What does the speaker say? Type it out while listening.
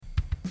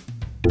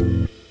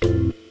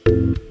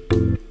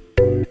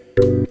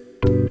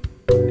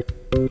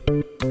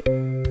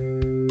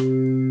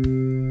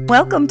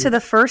Welcome to the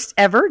first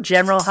ever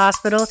General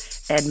Hospital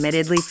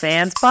Admittedly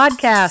Fans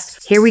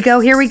podcast. Here we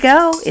go.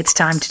 It's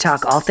time to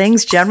talk all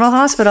things General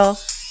Hospital.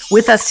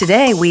 With us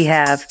today, we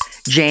have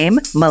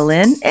James,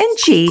 Malin, and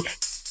G.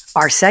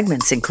 Our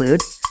segments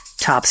include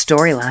top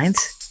storylines,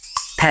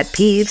 pet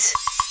peeves,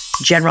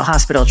 General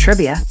Hospital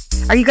trivia.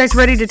 Are you guys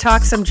ready to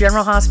talk some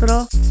General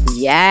Hospital?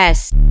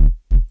 Yes.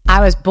 I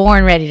was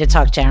born ready to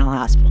talk General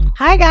Hospital.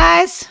 Hi,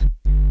 guys.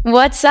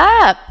 What's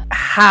up?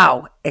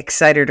 How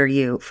excited are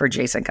you for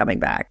Jason coming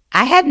back?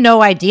 I had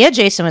no idea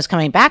Jason was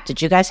coming back.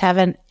 Did you guys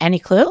have any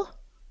clue?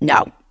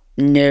 No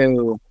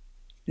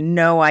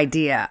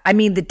idea. I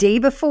mean, the day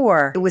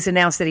before, it was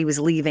announced that he was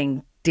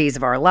leaving Days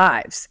of Our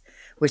Lives,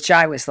 which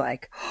I was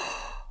like,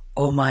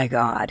 oh my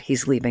God,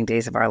 he's leaving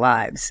Days of Our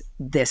Lives.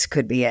 This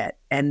could be it.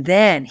 And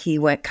then he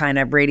went kind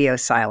of radio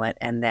silent,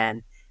 and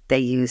then they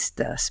used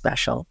the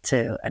special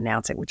to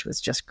announce it, which was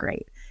just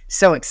great.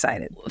 So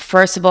excited.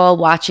 First of all,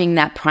 watching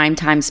that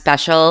primetime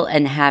special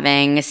and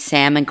having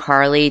Sam and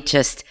Carly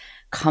just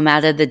come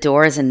out of the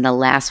doors and the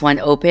last one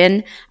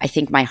open, I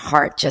think my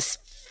heart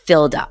just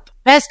filled up.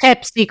 Best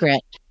kept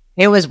secret.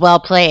 It was well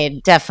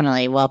played.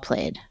 Definitely well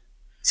played.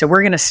 So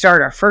we're going to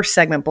start our first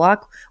segment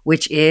block,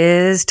 which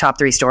is top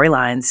 3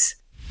 storylines.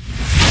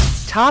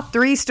 Top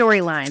 3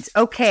 storylines.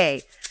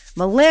 Okay.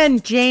 Malin,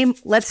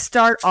 James, let's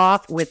start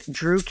off with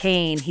Drew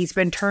Cain. He's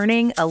been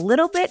turning a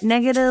little bit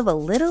negative, a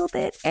little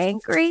bit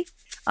angry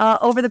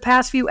over the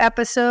past few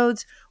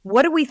episodes.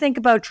 What do we think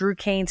about Drew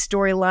Cain's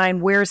storyline?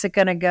 Where is it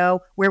going to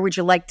go? Where would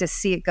you like to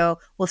see it go?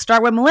 We'll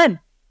start with Malin.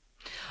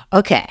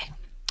 Okay.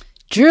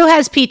 Drew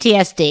has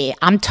PTSD.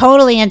 I'm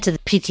totally into the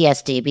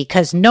PTSD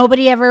because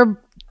nobody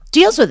ever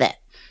deals with it.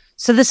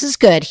 So this is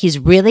good. He's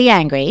really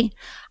angry.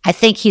 I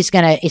think it's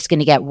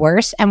gonna get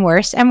worse and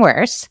worse and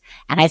worse.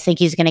 And I think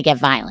he's gonna get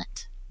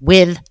violent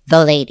with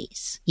the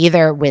ladies,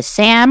 either with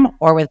Sam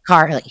or with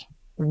Carly.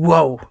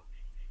 Whoa.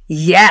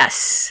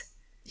 Yes.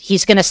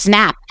 He's gonna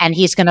snap and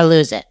he's gonna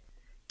lose it.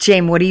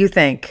 James, what do you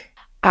think?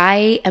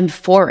 I am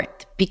for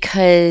it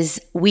because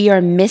we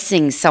are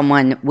missing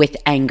someone with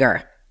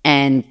anger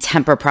and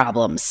temper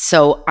problems.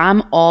 So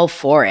I'm all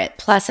for it.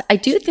 Plus, I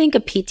do think a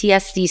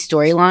PTSD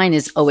storyline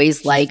is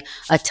always like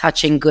a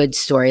touching good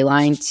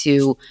storyline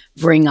to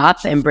bring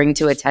up and bring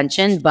to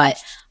attention,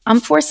 but I'm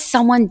for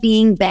someone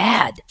being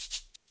bad.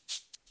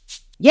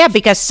 Yeah,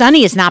 because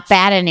Sonny is not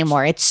bad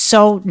anymore. It's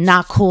so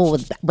not cool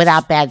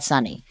without bad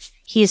Sonny.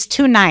 He's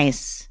too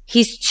nice.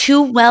 He's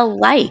too well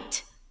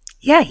liked.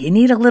 Yeah, you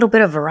need a little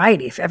bit of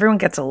variety if everyone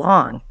gets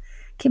along.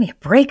 Give me a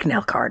break,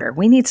 Nell Carter.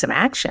 We need some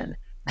action.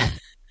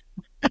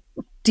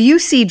 Do you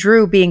see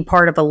Drew being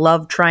part of a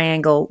love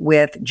triangle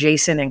with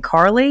Jason and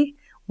Carly?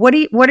 What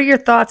are your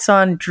thoughts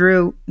on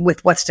Drew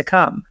with what's to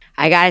come?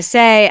 I gotta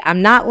say,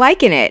 I'm not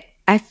liking it.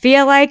 I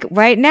feel like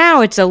right now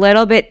it's a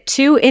little bit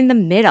too in the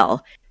middle.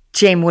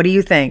 James, what do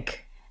you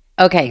think?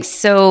 Okay,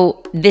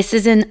 so this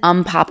is an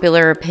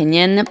unpopular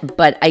opinion,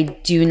 but I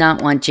do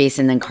not want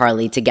Jason and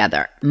Carly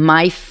together.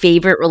 My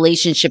favorite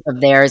relationship of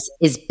theirs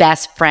is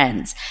best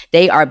friends.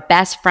 They are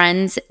best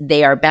friends.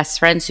 They are best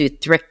friends who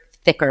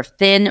thick or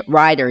thin,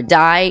 ride or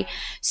die.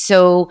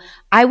 So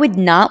I would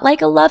not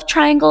like a love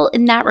triangle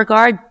in that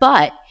regard,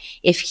 but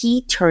if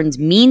he turns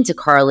mean to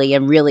Carly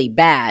and really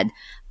bad,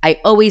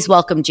 I always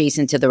welcome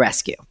Jason to the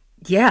rescue.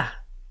 Yeah.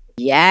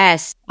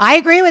 Yes. I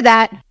agree with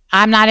that.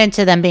 I'm not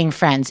into them being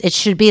friends. It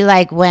should be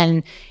like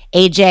when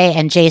AJ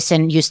and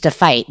Jason used to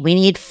fight. We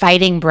need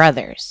fighting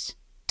brothers.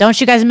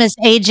 Don't you guys miss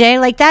AJ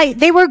like that?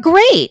 They were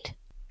great.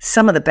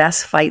 Some of the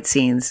best fight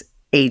scenes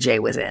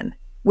AJ was in.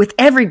 With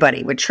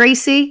everybody. With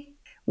Tracy,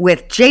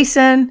 with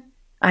Jason.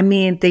 I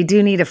mean, they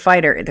do need a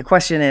fighter. The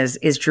question is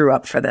Drew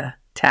up for the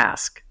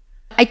task?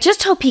 I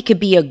just hope he could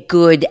be a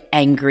good,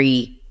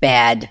 angry,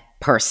 bad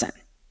person.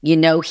 You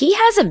know, he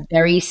has a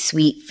very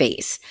sweet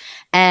face.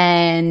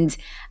 And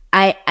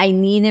I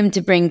need him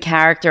to bring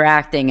character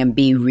acting and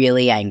be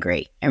really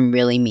angry and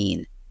really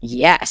mean.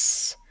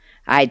 Yes.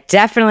 I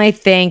definitely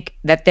think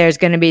that there's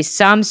going to be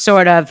some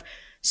sort of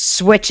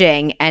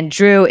switching, and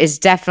Drew is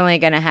definitely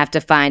going to have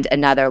to find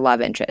another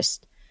love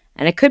interest.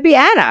 And it could be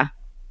Anna.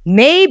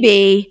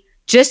 Maybe,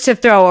 just to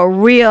throw a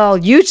real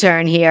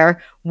U-turn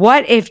here,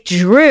 what if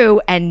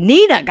Drew and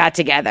Nina got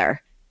together?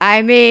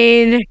 I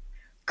mean,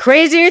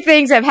 crazier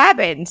things have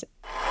happened.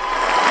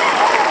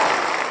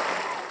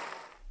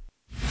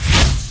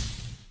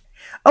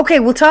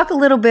 Okay, we'll talk a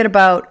little bit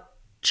about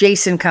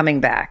Jason coming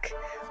back.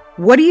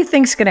 What do you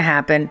think is going to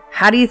happen?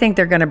 How do you think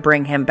they're going to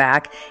bring him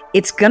back?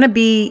 It's going to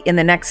be in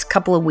the next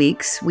couple of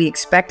weeks. We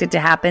expect it to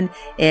happen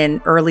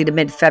in early to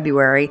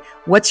mid-February.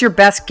 What's your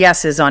best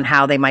guesses on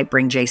how they might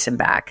bring Jason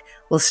back?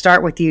 We'll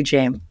start with you,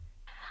 James.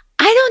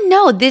 I don't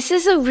know. This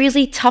is a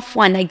really tough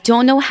one. I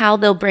don't know how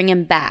they'll bring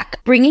him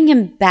back. Bringing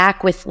him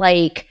back with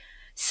like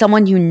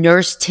someone who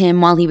nursed him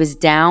while he was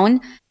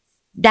down,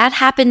 that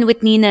happened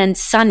with Nina and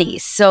Sonny.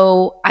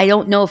 So I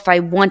don't know if I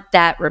want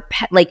that.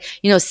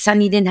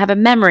 Sonny didn't have a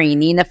memory.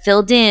 Nina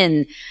filled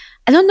in.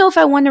 I don't know if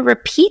I want to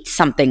repeat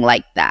something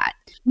like that.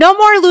 No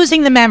more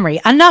losing the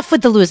memory. Enough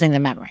with the losing the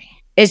memory.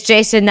 Is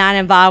Jason not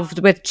involved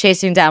with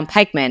chasing down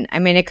Pikeman? I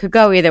mean, it could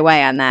go either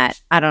way on that.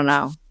 I don't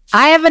know.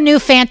 I have a new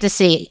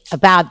fantasy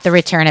about the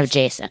return of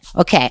Jason.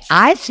 Okay,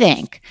 I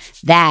think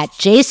that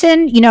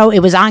Jason,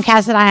 it was on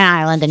Cassadine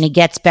Island and he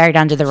gets buried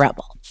under the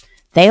rubble.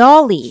 They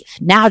all leave.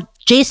 Now,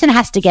 Jason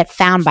has to get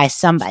found by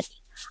somebody.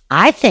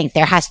 I think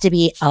there has to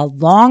be a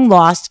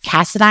long-lost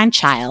Cassadine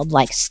child,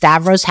 like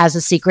Stavros has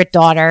a secret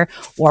daughter,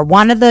 or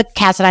one of the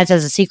Cassadines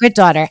has a secret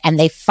daughter, and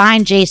they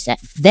find Jason.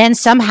 Then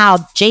somehow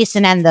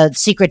Jason and the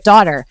secret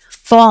daughter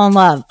fall in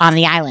love on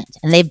the island,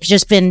 and they've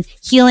just been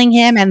healing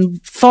him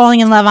and falling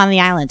in love on the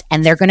island,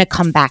 and they're going to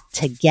come back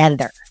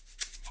together.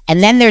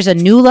 And then there's a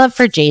new love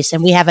for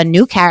Jason. We have a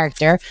new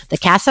character. The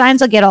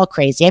Cassadines will get all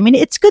crazy. I mean,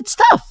 it's good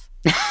stuff.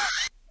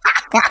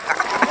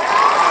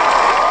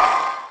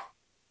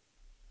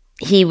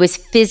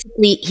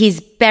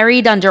 He's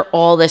buried under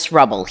all this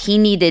rubble. He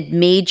needed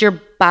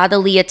major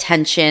bodily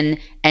attention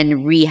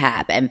and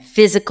rehab and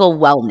physical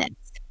wellness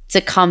to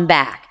come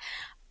back.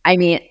 I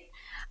mean,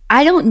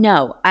 I don't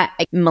know.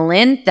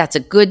 Malin, that's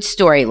a good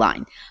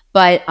storyline.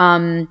 But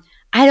I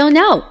don't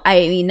know.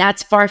 I mean,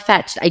 that's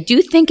far-fetched. I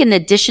do think an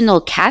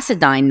additional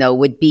Cassadine, though,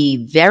 would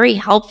be very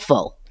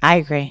helpful. I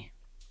agree.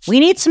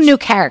 We need some new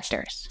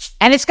characters.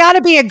 And it's got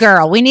to be a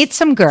girl. We need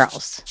some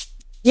girls.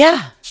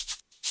 Yeah.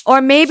 Or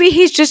maybe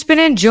he's just been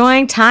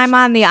enjoying time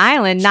on the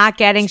island, not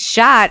getting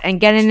shot and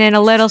getting in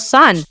a little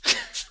sun.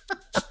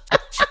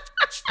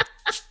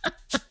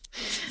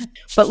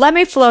 But let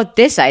me float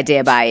this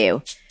idea by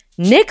you.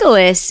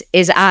 Nicholas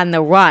is on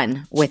the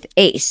run with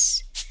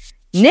Ace.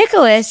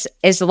 Nicholas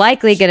is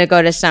likely going to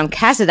go to some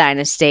Cassadine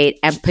estate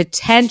and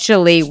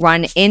potentially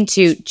run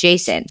into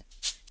Jason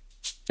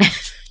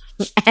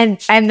and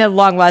the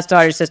long-lost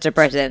daughter sister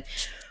person.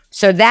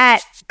 So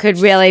that could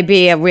really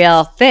be a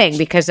real thing,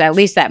 because at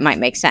least that might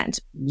make sense.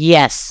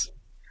 Yes.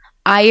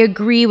 I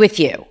agree with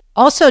you.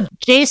 Also,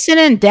 Jason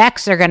and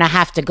Dex are going to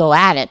have to go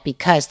at it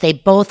because they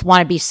both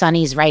want to be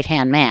Sonny's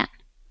right-hand man.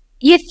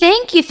 You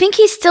think? You think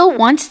he still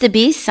wants to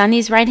be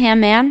Sonny's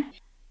right-hand man?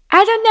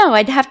 I don't know.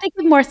 I'd have to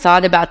give more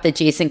thought about the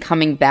Jason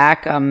coming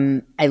back.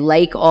 I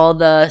like all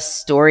the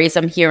stories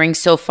I'm hearing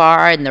so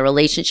far and the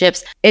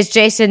relationships. Is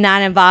Jason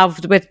not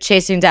involved with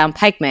chasing down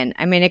Pikeman?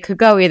 I mean, it could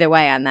go either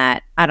way on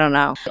that. I don't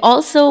know.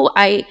 Also,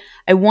 I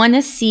want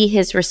to see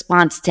his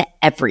response to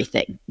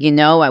everything.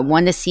 I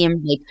want to see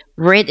him, like,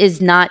 Britt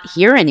is not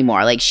here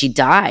anymore. Like, she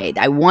died.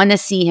 I want to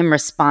see him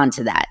respond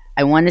to that.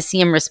 I want to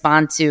see him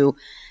respond to,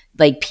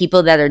 like,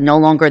 people that are no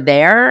longer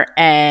there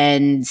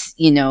and,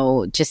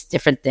 just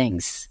different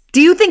things. Do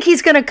you think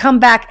he's going to come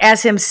back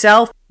as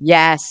himself?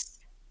 Yes.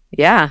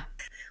 Yeah.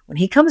 When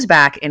he comes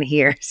back and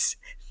hears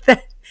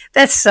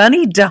that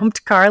Sonny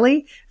dumped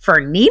Carly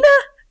for Nina,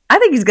 I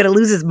think he's going to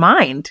lose his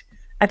mind.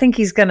 I think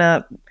he's going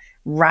to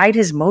ride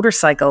his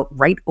motorcycle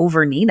right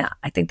over Nina.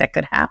 I think that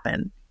could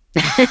happen.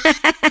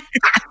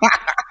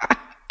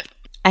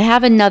 I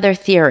have another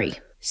theory.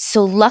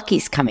 So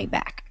Lucky's coming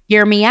back.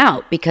 Hear me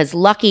out, because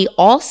Lucky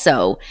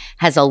also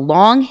has a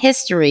long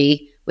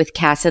history with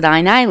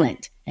Cassadine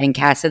Island and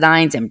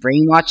Cassadines and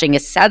brainwashing,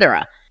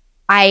 etc.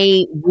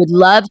 I would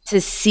love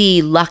to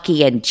see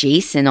Lucky and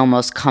Jason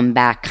almost come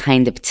back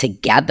kind of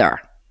together.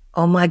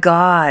 Oh my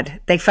God.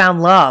 They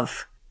found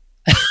love.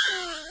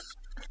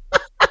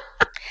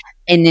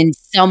 And in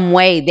some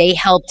way they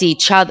helped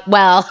each other.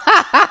 Well,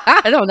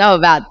 I don't know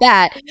about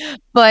that,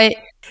 but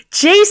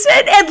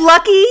Jason and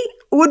Lucky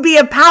would be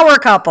a power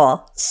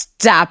couple.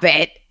 Stop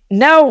it.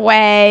 No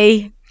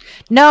way.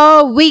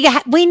 No,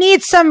 we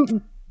need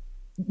some.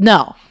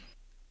 No,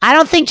 I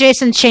don't think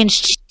Jason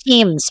changed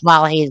teams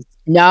while he's.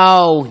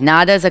 No,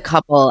 not as a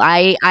couple.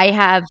 I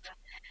have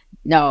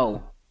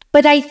no.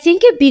 But I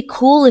think it'd be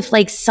cool if,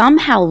 like,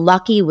 somehow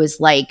Lucky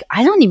was like,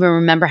 I don't even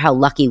remember how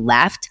Lucky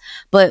left,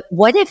 but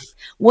what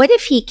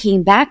if he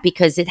came back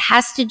because it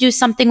has to do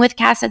something with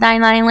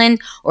Cassadine Island,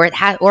 or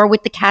or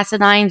with the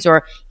Cassadines,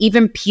 or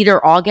even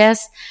Peter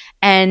August,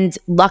 and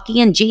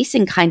Lucky and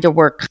Jason kind of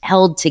were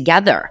held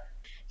together.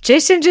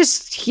 Jason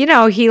just, he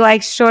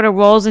like sort of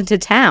rolls into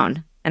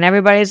town and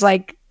everybody's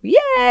like,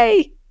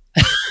 yay.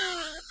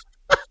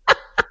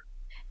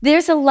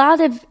 There's a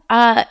lot of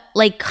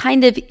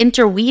kind of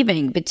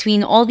interweaving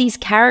between all these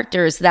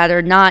characters that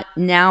are not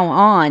now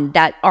on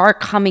that are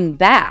coming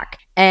back.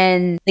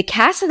 And the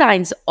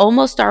Cassadines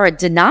almost are a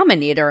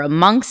denominator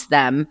amongst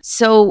them.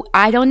 So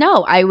I don't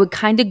know. I would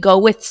kind of go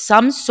with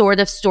some sort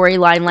of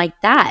storyline like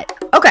that.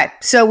 Okay,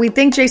 so we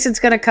think Jason's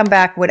going to come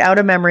back without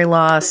a memory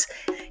loss.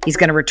 He's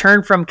going to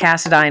return from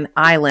Cassadine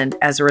Island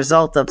as a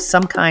result of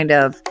some kind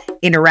of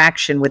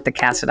interaction with the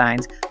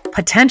Cassadines,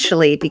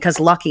 potentially because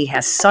Lucky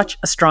has such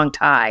a strong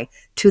tie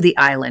to the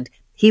island.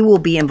 He will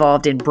be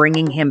involved in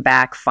bringing him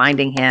back,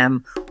 finding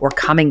him, or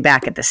coming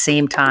back at the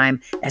same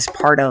time as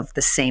part of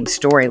the same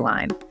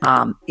storyline,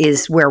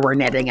 is where we're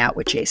netting out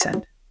with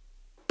Jason.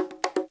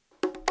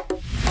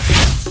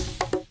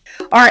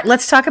 All right,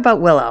 let's talk about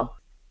Willow.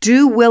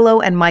 Do Willow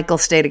and Michael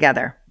stay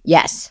together?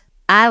 Yes.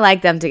 I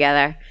like them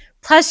together.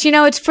 Plus,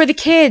 it's for the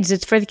kids.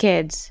 It's for the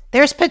kids.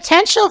 There's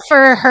potential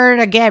for her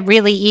to get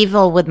really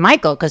evil with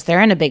Michael because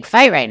they're in a big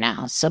fight right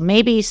now. So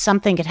maybe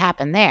something could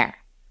happen there.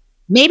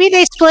 Maybe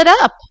they split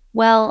up.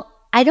 Well,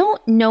 I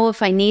don't know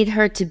if I need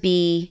her to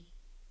be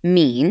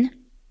mean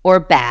or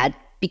bad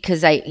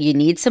because you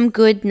need some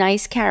good,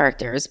 nice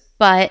characters,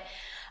 but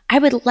I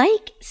would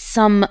like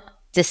some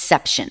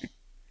deception.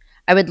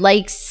 I would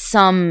like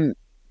some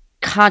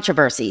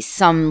controversy,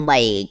 some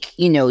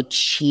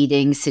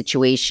cheating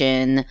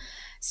situation,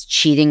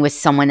 cheating with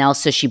someone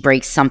else so she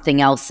breaks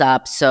something else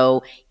up.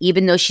 So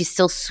even though she's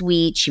still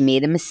sweet, she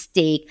made a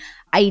mistake.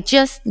 I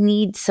just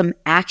need some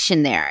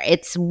action there.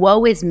 It's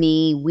woe is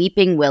me,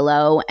 weeping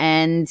willow,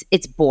 and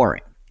it's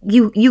boring.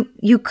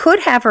 You could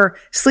have her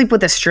sleep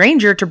with a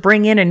stranger to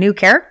bring in a new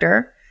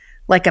character,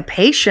 like a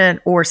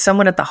patient or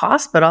someone at the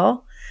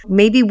hospital.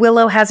 Maybe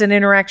Willow has an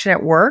interaction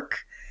at work.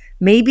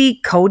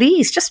 Maybe Cody,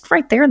 he's just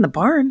right there in the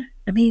barn.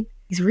 I mean,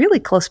 he's really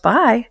close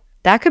by.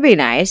 That could be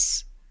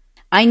nice.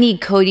 I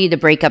need Cody to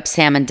break up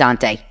Sam and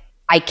Dante.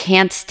 I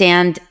can't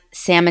stand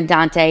Sam and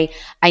Dante.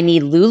 I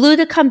need Lulu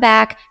to come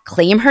back,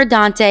 claim her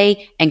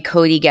Dante, and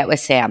Cody get with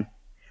Sam.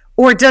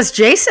 Or does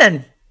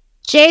Jason?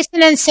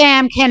 Jason and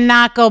Sam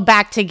cannot go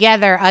back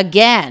together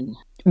again.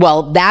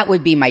 Well, that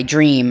would be my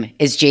dream,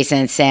 is Jason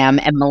and Sam,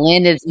 and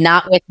Malin is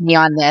not with me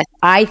on this.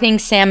 I think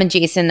Sam and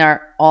Jason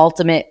are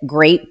ultimate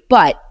great,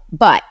 but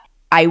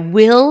I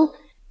will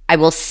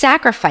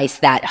sacrifice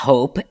that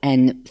hope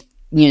and,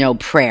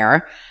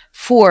 prayer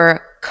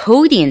for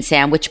Cody and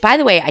Sam, which, by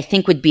the way, I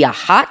think would be a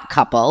hot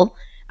couple.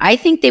 I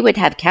think they would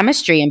have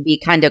chemistry and be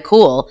kind of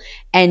cool,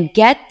 and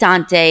get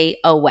Dante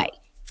away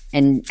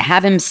and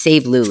have him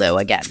save Lulu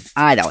again.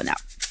 I don't know.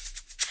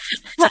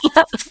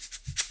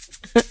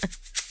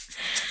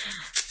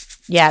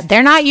 Yeah,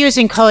 they're not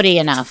using Cody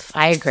enough.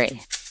 I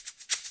agree.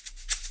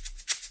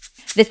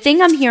 The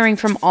thing I'm hearing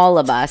from all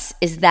of us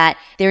is that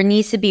there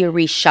needs to be a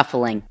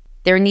reshuffling.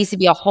 There needs to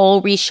be a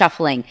whole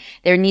reshuffling.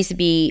 There needs to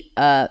be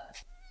a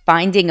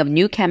finding of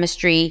new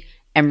chemistry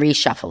and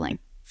reshuffling.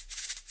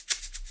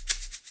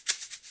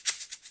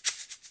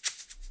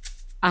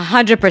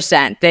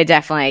 100%. They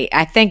definitely,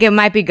 I think it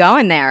might be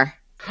going there.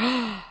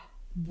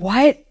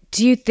 What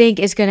do you think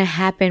is going to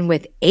happen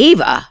with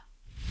Ava?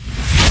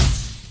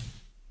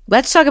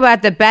 Let's talk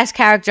about the best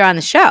character on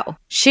the show.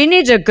 She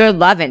needs a good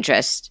love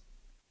interest.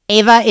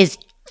 Ava is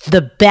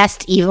the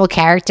best evil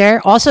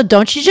character. Also,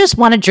 don't you just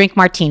want to drink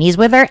martinis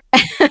with her?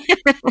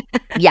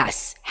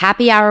 Yes.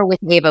 Happy hour with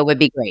Ava would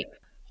be great.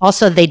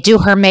 Also, they do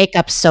her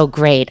makeup so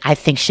great. I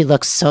think she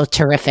looks so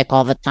terrific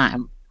all the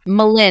time.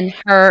 Malin,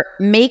 her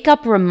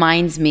makeup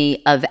reminds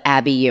me of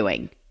Abby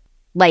Ewing.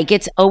 Like,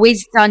 it's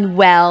always done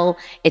well.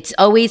 It's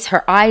always,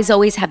 her eyes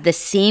always have the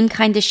same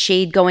kind of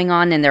shade going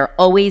on, and they're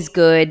always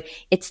good.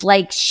 It's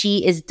like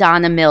she is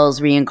Donna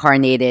Mills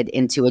reincarnated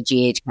into a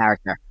GH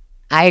character.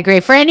 I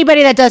agree. For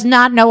anybody that does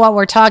not know what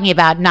we're talking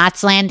about,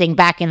 Knots Landing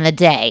back in the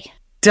day.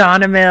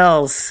 Donna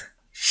Mills.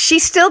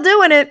 She's still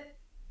doing it.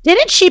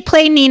 Didn't she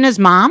play Nina's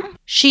mom?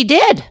 She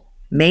did.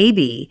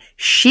 Maybe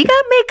she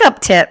got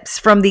makeup tips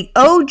from the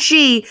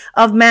OG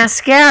of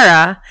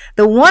mascara,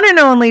 the one and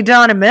only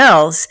Donna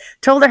Mills,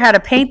 told her how to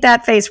paint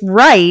that face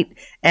right,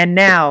 and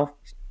now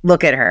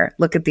look at her.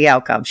 Look at the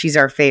outcome. She's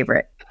our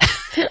favorite.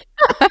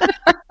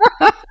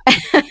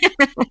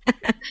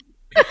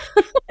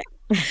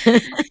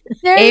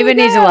 Ava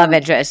needs a love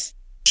interest.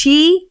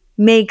 She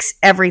makes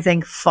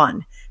everything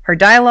fun. Her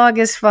dialogue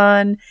is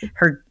fun.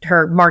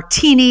 Her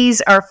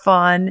martinis are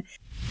fun.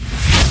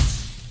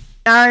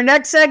 Our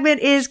next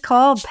segment is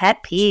called Pet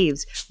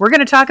Peeves. We're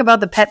going to talk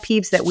about the pet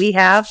peeves that we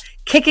have.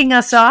 Kicking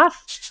us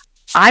off,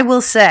 I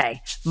will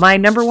say my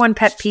number one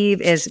pet peeve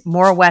is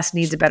Maura West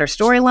needs a better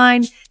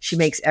storyline. She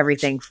makes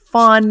everything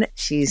fun.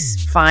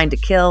 She's fine to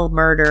kill,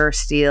 murder,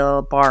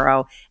 steal,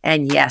 borrow.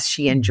 And yes,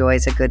 she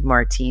enjoys a good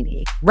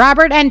martini.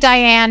 Robert and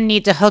Diane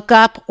need to hook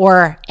up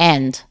or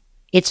end.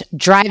 It's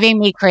driving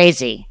me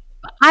crazy.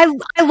 I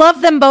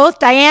love them both.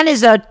 Diane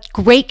is a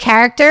great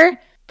character.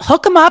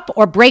 Hook them up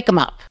or break them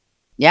up.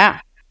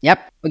 Yeah.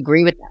 Yep.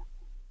 Agree with that.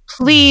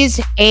 Please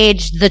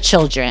age the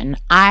children.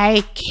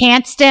 I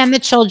can't stand the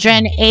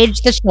children.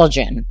 Age the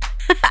children.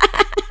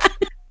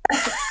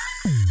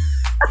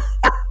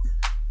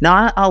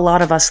 Not a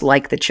lot of us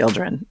like the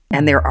children,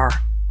 and there are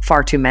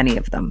far too many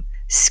of them.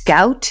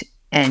 Scout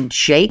and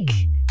Jake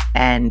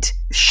and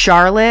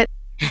Charlotte.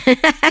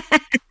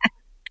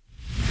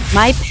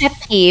 My pet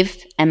peeve,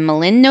 and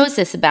Malin knows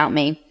this about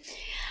me,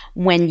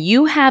 when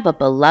you have a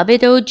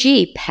beloved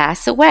OG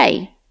pass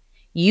away,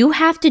 you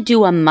have to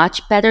do a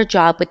much better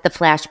job with the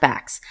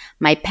flashbacks.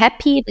 My pet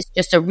peeve is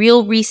just a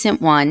real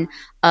recent one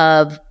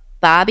of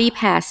Bobby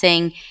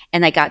passing,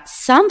 and I got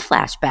some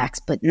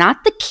flashbacks, but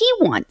not the key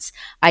ones.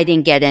 I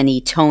didn't get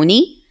any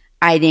Tony.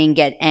 I didn't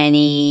get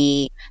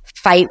any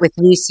fight with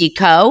Lucy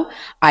Coe.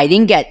 I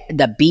didn't get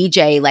the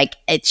BJ, like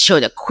it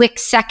showed a quick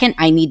second.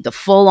 I need the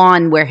full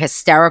on, we're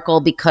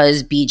hysterical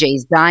because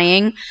BJ's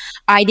dying.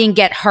 I didn't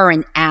get her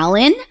and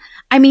Alan.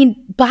 I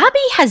mean, Bobby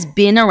has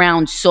been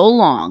around so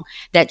long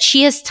that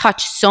she has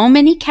touched so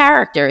many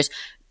characters.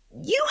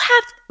 You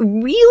have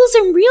reels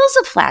and reels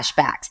of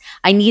flashbacks.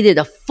 I needed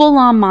a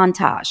full-on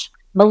montage.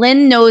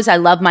 Malin knows I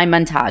love my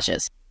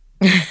montages.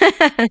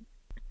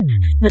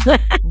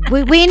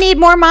 We need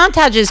more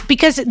montages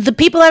because the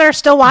people that are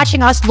still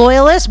watching us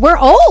loyalists, we're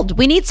old.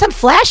 We need some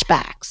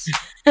flashbacks.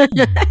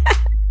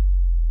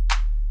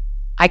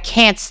 I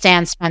can't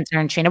stand Spencer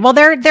and Trina. Well,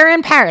 they're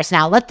in Paris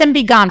now. Let them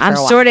be gone for a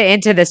while. I'm sort of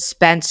into the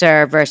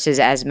Spencer versus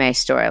Esme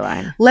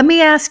storyline. Let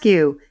me ask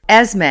you,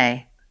 Esme,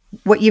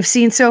 what you've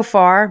seen so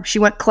far. She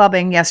went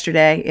clubbing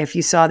yesterday, if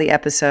you saw the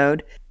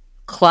episode.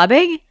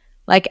 Clubbing?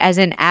 Like as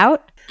in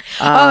out?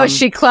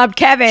 She clubbed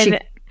Kevin.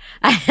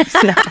 I'm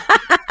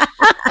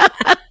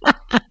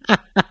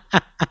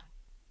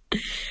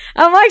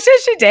like,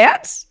 should she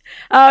dance?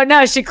 Oh,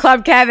 no, she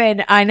clubbed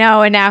Kevin. I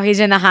know, and now he's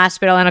in the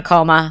hospital in a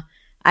coma.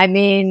 I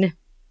mean,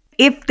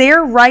 if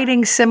they're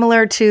writing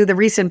similar to the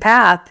recent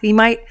path, he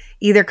might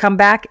either come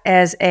back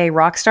as a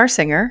rock star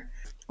singer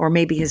or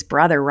maybe his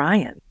brother,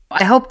 Ryan.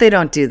 I hope they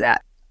don't do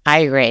that. I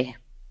agree.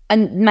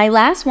 And my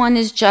last one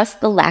is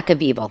just the lack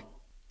of evil.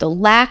 The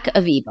lack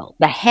of evil.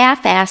 The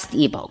half-assed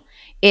evil.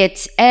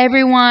 It's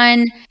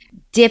everyone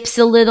dips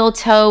a little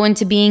toe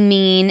into being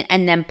mean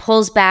and then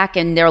pulls back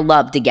and they're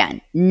loved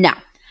again. No,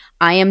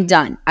 I am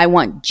done. I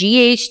want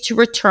GH to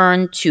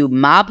return to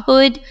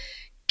mobhood,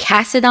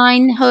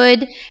 Cassadine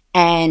hood,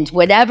 and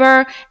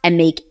whatever, and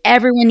make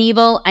everyone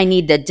evil. I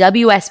need the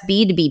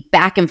WSB to be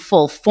back in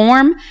full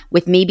form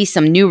with maybe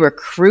some new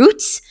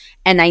recruits,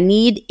 and I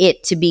need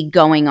it to be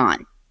going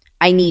on.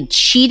 I need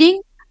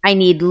cheating. I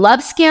need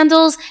love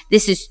scandals.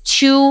 This is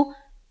too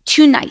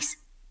nice.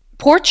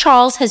 Poor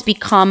Charles has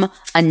become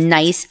a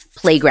nice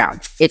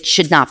playground. It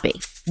should not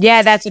be.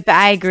 Yeah,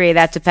 I agree.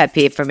 That's a pet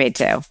peeve for me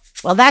too.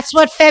 Well, that's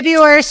what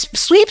February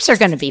sweeps are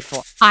going to be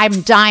for.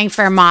 I'm dying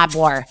for a mob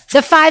war.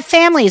 The 5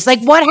 families.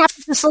 Like, what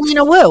happened to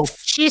Selena Wu?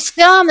 She's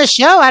still on the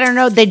show. I don't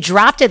know. They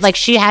dropped it. Like,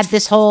 she had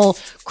this whole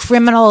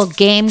criminal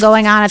game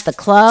going on at the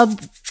club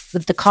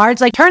with the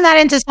cards. Like, turn that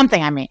into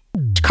something. I mean,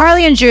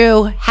 Carly and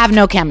Drew have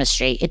no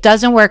chemistry. It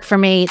doesn't work for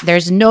me.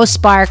 There's no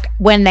spark.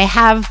 When they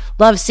have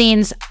love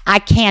scenes, I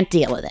can't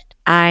deal with it.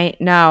 I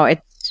know.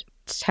 It's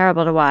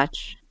terrible to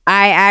watch.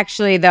 I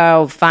actually,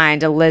 though,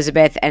 find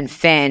Elizabeth and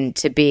Finn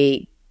to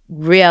be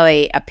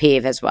really a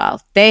peeve as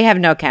well. They have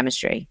no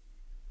chemistry.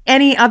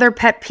 Any other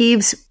pet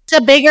peeves? It's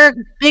a bigger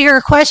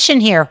question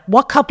here.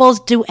 What couples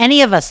do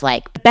any of us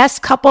like? The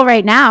best couple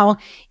right now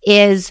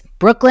is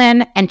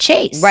Brooklyn and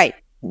Chase. Right.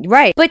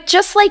 But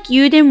just like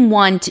you didn't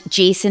want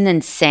Jason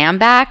and Sam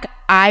back,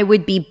 I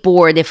would be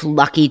bored if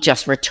Lucky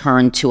just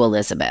returned to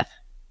Elizabeth.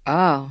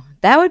 Oh,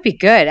 that would be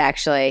good,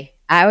 actually.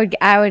 I would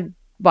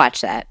watch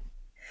that.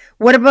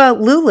 What about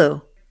Lulu?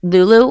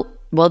 Lulu?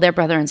 Well, they're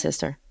brother and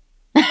sister.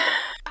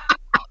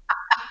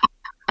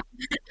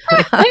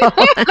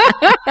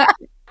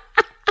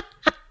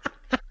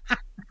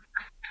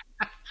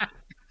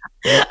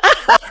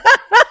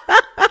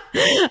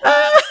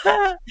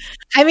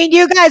 I mean,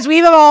 you guys,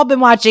 we've all been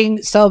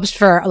watching soaps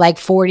for like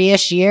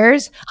 40-ish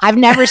years. I've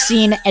never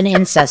seen an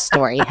incest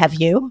story. Have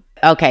you?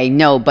 Okay,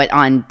 no, but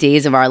on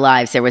Days of Our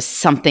Lives, there was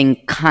something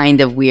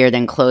kind of weird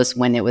and close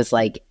when it was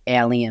like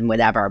alien,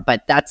 whatever.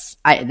 But that's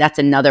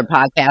another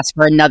podcast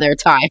for another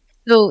time.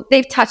 So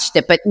they've touched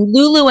it, but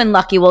Lulu and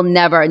Lucky will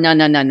never.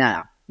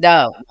 No.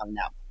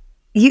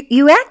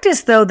 You act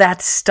as though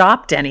that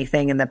stopped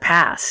anything in the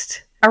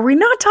past. Are we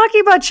not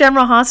talking about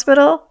General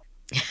Hospital?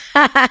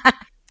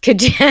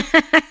 Could you?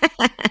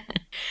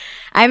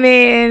 I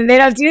mean, they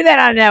don't do that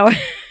on network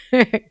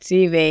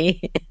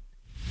TV.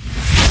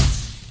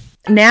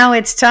 Now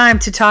it's time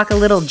to talk a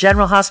little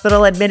General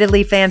Hospital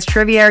Admittedly Fans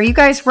trivia. Are you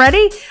guys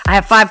ready? I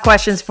have 5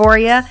 questions for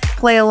you.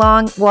 Play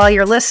along while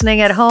you're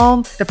listening at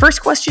home. The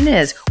first question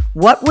is,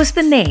 what was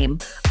the name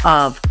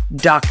of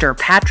Dr.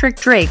 Patrick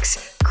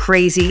Drake's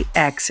crazy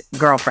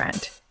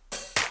ex-girlfriend?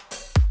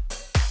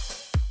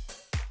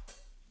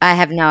 I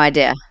have no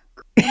idea.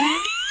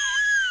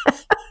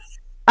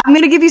 I'm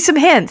going to give you some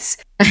hints.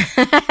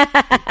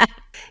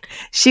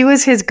 She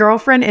was his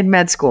girlfriend in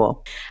med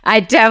school. I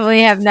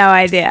definitely have no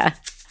idea.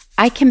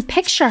 I can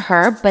picture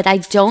her, but I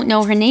don't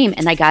know her name.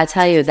 And I got to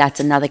tell you,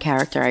 that's another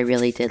character I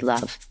really did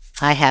love.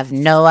 I have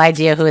no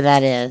idea who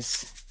that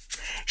is.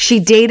 She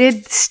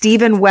dated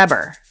Steven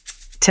Weber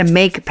to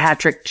make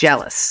Patrick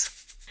jealous.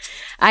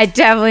 I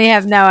definitely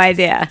have no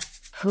idea.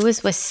 Who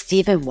is with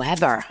Steven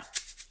Weber?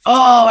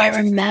 Oh, I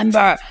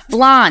remember.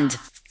 Blonde.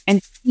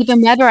 And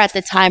Steven Weber at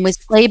the time was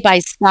played by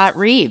Scott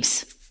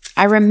Reeves.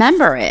 I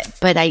remember it,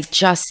 but I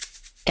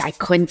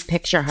couldn't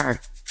picture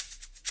her.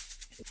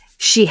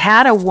 She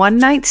had a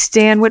one-night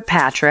stand with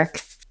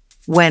Patrick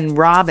when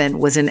Robin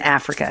was in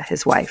Africa,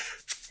 his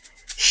wife.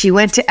 She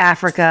went to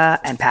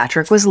Africa and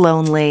Patrick was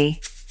lonely.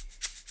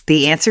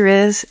 The answer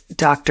is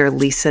Dr.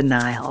 Lisa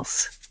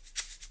Niles.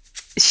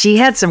 She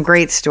had some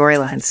great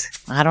storylines.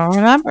 I don't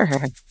remember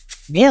her.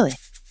 Really?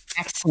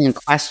 Excellent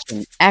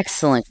question.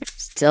 Excellent.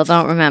 Still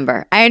don't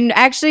remember. I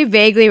actually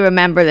vaguely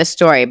remember the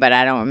story, but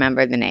I don't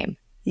remember the name.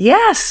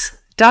 Yes,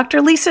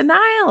 Dr. Lisa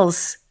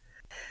Niles.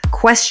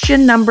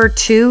 Question number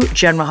 2,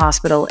 General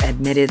Hospital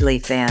Admittedly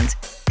Fans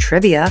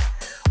trivia.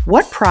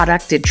 What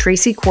product did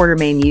Tracy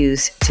Quartermain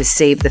use to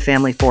save the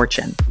family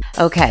fortune?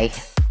 Okay,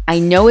 I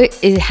know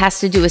it has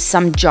to do with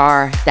some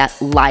jar that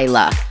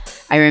Lila.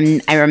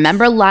 I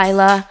remember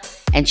Lila,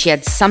 and she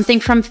had something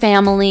from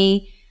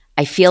family.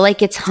 I feel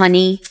like it's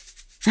honey.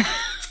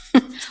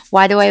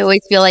 Why do I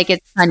always feel like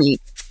it's honey?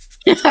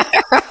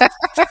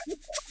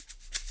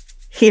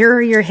 Here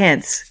are your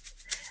hints.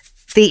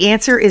 The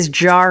answer is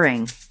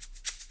jarring.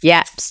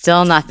 Yeah,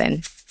 still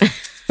nothing.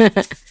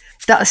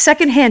 The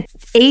second hint,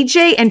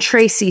 AJ and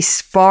Tracy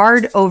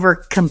sparred over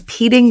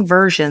competing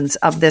versions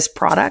of this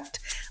product,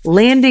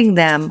 landing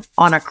them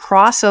on a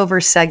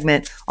crossover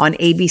segment on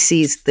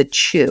ABC's The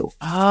Chew.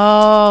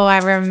 Oh, I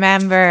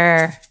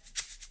remember.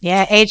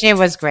 Yeah, AJ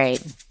was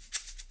great.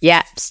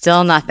 Yeah,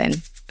 still nothing.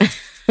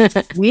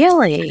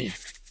 Really?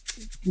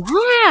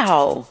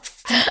 Wow.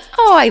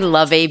 Oh, I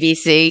love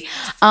ABC.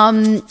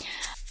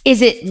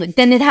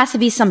 Then it has to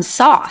be some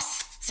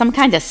sauce, some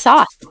kind of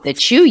sauce. The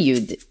Chew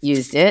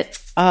used it.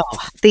 Oh,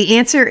 The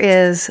answer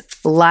is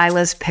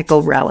Lila's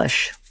Pickle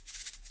Relish.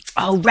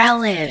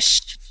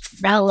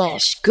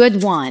 relish.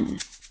 Good one.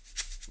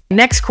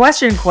 Next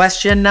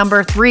question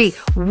number 3.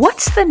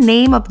 What's the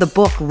name of the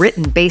book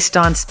written based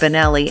on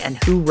Spinelli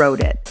and who wrote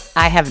it?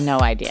 I have no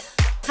idea.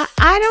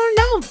 I don't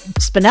know.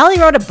 Spinelli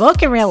wrote a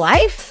book in real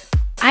life?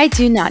 I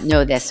do not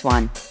know this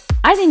one.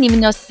 I didn't even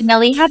know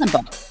Spinelli had a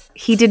book.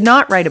 He did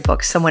not write a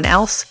book. Someone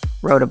else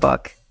wrote a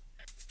book.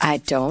 I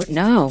don't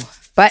know.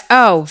 But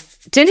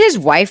didn't his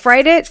wife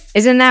write it?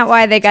 Isn't that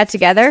why they got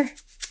together?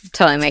 I'm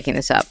totally making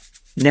this up.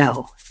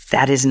 No,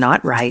 that is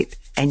not right.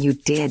 And you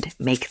did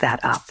make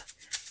that up.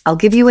 I'll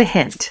give you a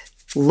hint.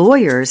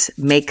 Lawyers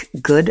make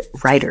good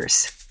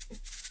writers.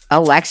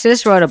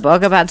 Alexis wrote a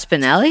book about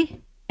Spinelli?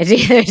 It's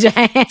either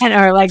Diane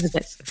or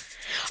Alexis.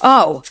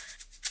 Oh,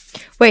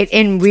 wait!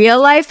 In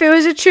real life, it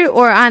was a true,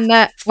 or on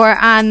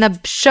the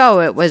show,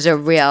 it was a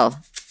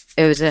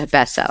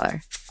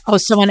bestseller. Oh,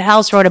 someone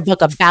else wrote a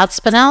book about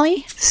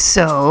Spinelli?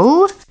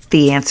 So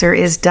the answer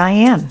is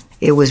Diane.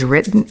 It was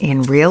written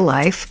in real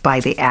life by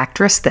the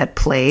actress that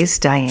plays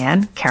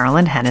Diane,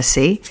 Carolyn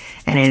Hennessy,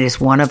 and it is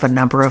one of a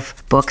number of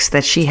books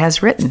that she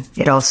has written.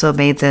 It also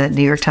made the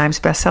New York Times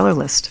bestseller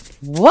list.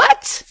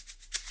 What?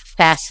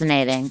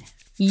 Fascinating.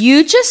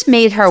 You just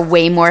made her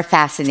way more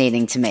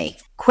fascinating to me.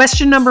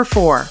 Question number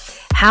 4.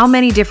 How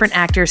many different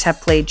actors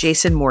have played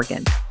Jason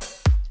Morgan?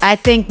 I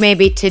think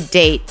maybe to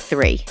date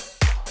 3.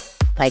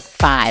 Like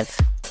 5.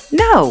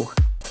 No.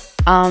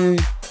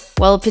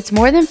 Well, if it's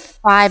more than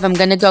 5, I'm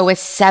going to go with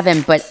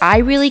 7, but I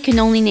really can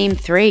only name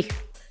 3.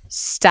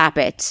 Stop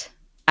it.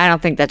 I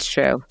don't think that's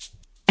true.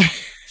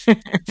 All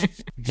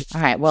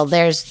right. Well,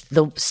 there's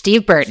the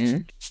Steve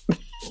Burton.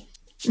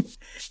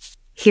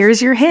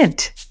 Here's your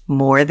hint.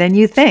 More than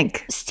you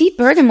think. Steve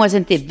Burton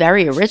wasn't the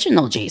very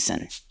original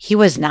Jason. He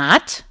was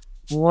not?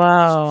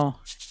 Whoa.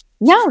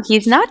 No,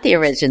 he's not the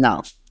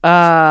original.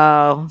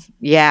 Oh,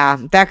 yeah,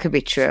 that could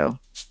be true.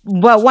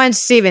 But once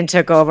Steven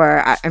took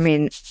over, I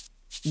mean,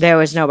 there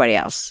was nobody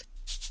else.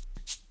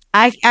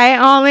 I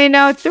only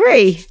know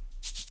 3.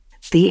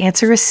 The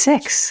answer is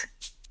 6.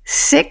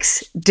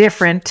 6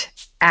 different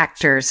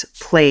actors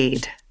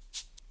played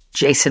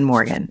Jason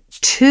Morgan.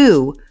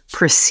 2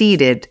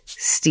 preceded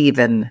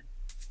Stephen.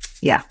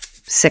 Yeah,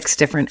 6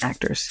 different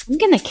actors. I'm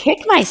going to kick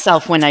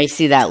myself when I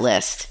see that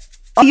list.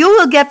 You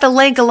will get the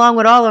link along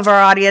with all of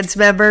our audience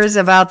members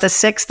about the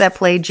 6 that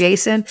played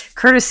Jason,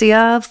 courtesy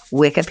of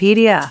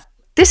Wikipedia.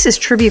 This is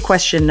trivia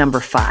question number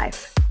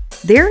 5.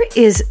 There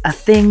is a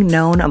thing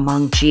known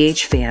among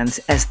GH fans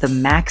as the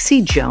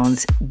Maxie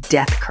Jones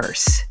death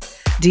curse.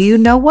 Do you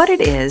know what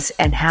it is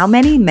and how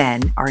many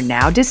men are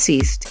now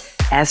deceased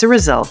as a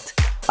result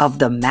of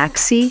the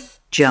Maxie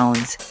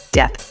Jones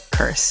death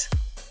curse?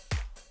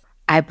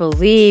 I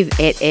believe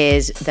it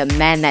is the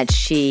men that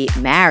she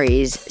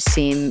marries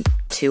seem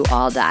to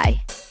all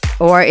die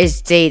or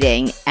is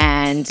dating.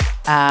 And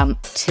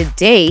to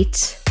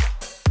date,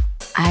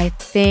 I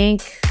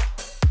think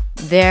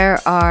there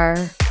are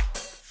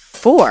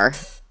 4,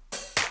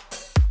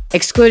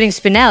 excluding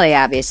Spinelli,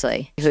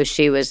 obviously, who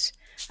she was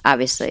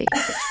obviously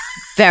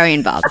very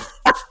involved.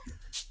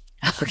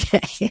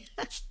 Okay.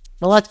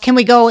 Well, can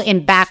we go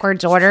in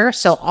backwards order?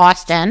 So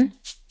Austin,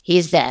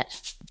 he's dead.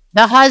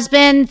 The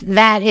husband,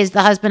 that is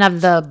the husband of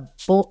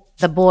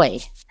the boy.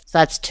 So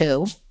that's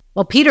 2.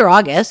 Well, Peter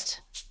August,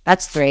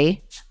 that's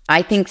 3.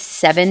 I think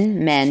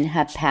 7 men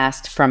have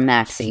passed from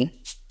Maxie.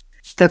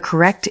 The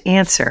correct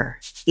answer,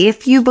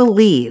 if you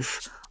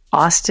believe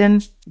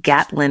Austin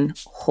Gatlin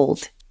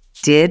Holt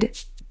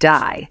did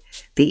die,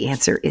 the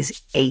answer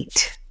is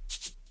 8.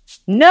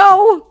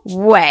 No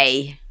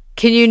way.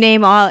 Can you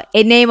name all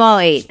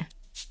 8?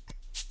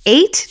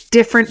 8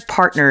 different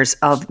partners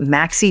of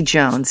Maxie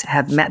Jones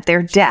have met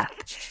their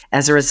death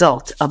as a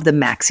result of the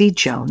Maxie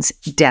Jones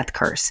death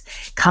curse.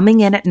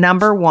 Coming in at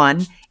number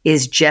 1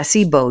 is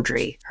Jessie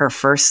Beaudry, her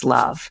first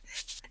love.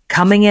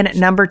 Coming in at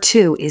number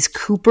 2 is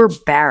Cooper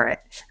Barrett.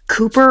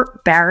 Cooper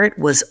Barrett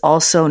was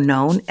also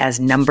known as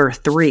number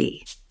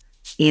 3.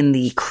 in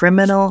the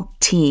criminal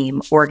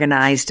team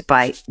organized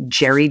by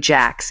Jerry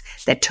Jacks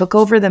that took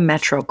over the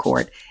Metro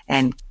Court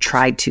and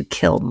tried to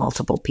kill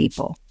multiple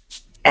people.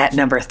 At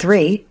number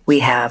 3, we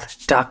have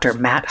Dr.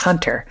 Matt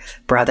Hunter,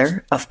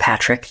 brother of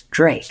Patrick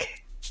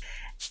Drake.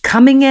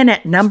 Coming in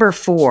at number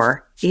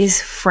 4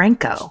 is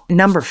Franco.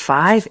 Number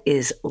 5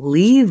 is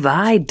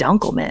Levi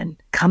Dunkelman.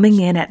 Coming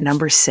in at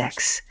number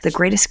 6, the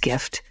greatest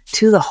gift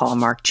to the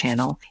Hallmark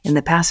Channel in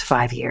the past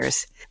 5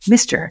 years,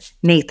 Mr.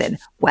 Nathan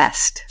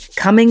West.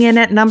 Coming in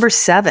at number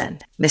 7,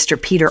 Mr.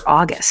 Peter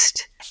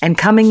August. And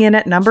coming in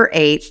at number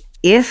 8,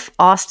 if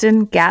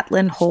Austin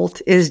Gatlin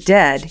Holt is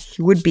dead,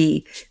 he would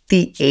be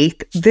the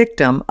 8th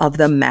victim of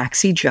the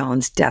Maxie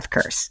Jones death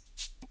curse.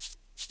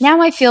 Now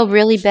I feel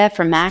really bad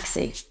for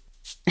Maxie.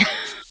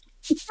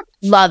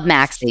 Love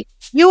Maxie.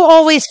 You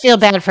always feel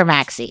bad for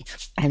Maxie.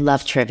 I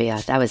love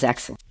trivia. That was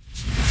excellent.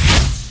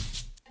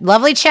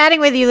 Lovely chatting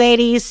with you,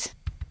 ladies.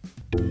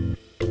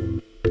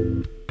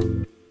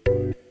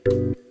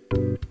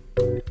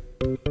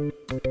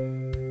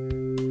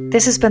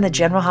 This has been the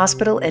General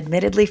Hospital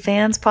Admittedly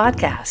Fans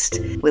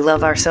podcast. We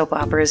love our soap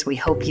operas. We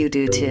hope you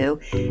do too.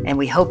 And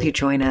we hope you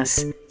join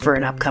us for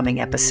an upcoming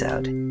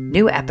episode.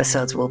 New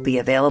episodes will be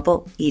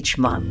available each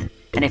month.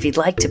 And if you'd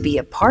like to be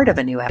a part of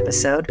a new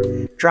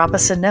episode, drop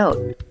us a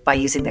note by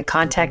using the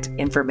contact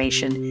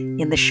information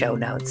in the show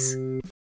notes.